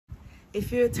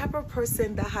If you're a type of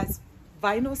person that has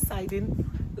vinyl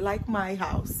siding like my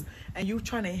house, and you're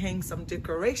trying to hang some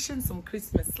decorations, some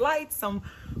Christmas lights, some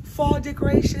fall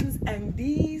decorations, and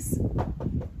these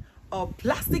are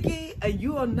plasticky and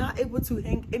you are not able to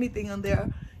hang anything on there,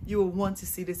 you will want to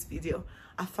see this video.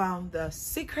 I found the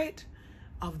secret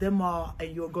of them all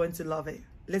and you're going to love it.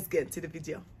 Let's get into the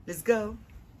video. Let's go.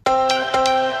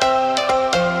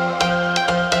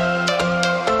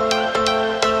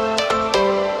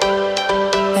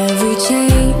 Every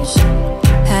change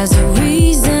has a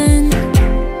reason,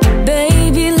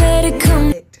 baby, let it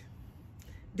come.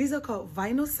 These are called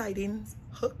vinyl siding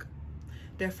hook.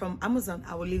 They're from Amazon.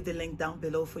 I will leave the link down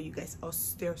below for you guys.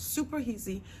 They're super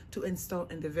easy to install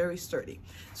and they're very sturdy.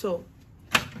 So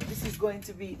this is going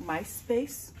to be my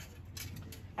space,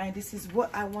 and this is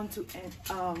what I want to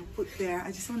put there.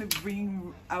 I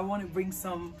want to bring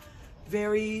some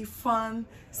very fun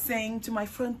saying to my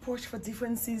front porch for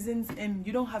different seasons, and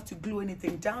you don't have to glue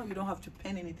anything down, you don't have to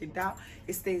pin anything down,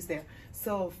 it stays there.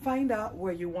 So find out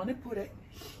where you want to put it.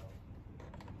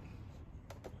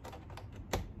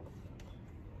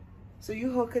 So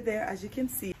you hook it there. As you can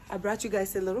see, I brought you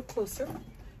guys a little closer.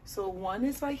 So one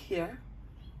is right here,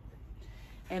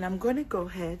 and I'm going to go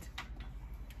ahead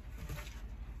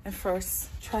and first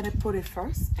try to put it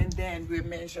first, and then we'll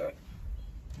measure it.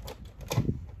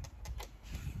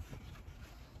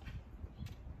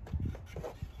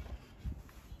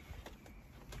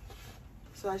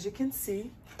 So as you can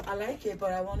see, I like it,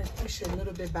 but I want to push it a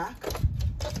little bit back.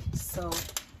 So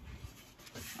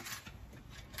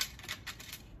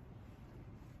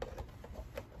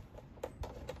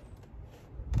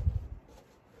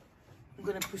I'm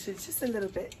going to push it just a little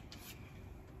bit.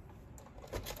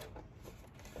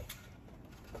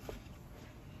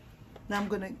 Now I'm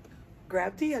going to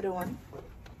grab the other one.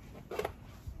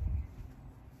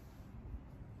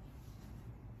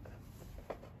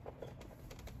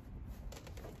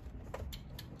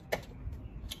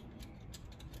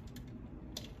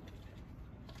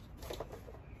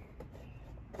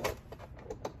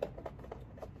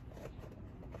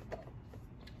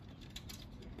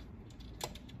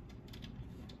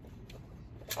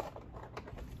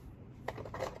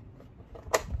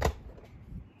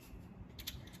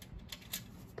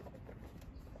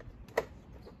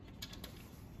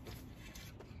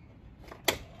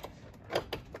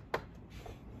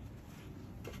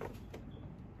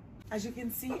 As you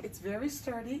can see, it's very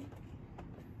sturdy.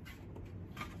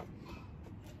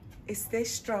 It stays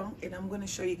strong, and I'm going to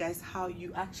show you guys how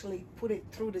you actually put it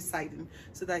through the siding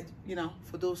so that, you know,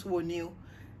 for those who are new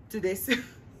to this,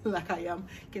 like I am,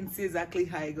 can see exactly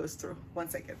how it goes through. 1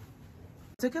 second.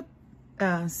 I took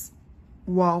a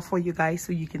wall for you guys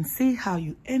so you can see how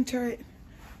you enter it.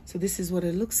 So this is what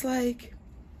it looks like.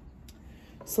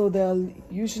 So there are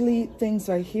usually things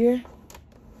right here.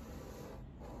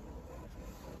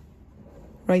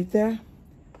 Right there.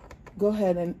 Go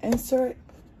ahead and insert,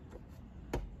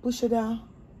 push it down,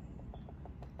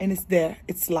 and it's there.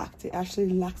 It's locked. It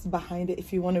actually locks behind it.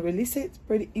 If you want to release it, it's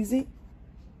pretty easy.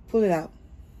 Pull it out.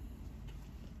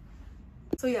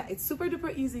 So yeah, it's super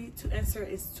duper easy to insert.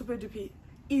 It's super duper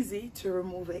easy to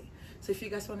remove it. So if you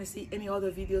guys want to see any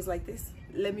other videos like this,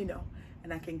 let me know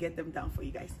and I can get them down for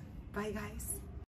you guys. Bye guys.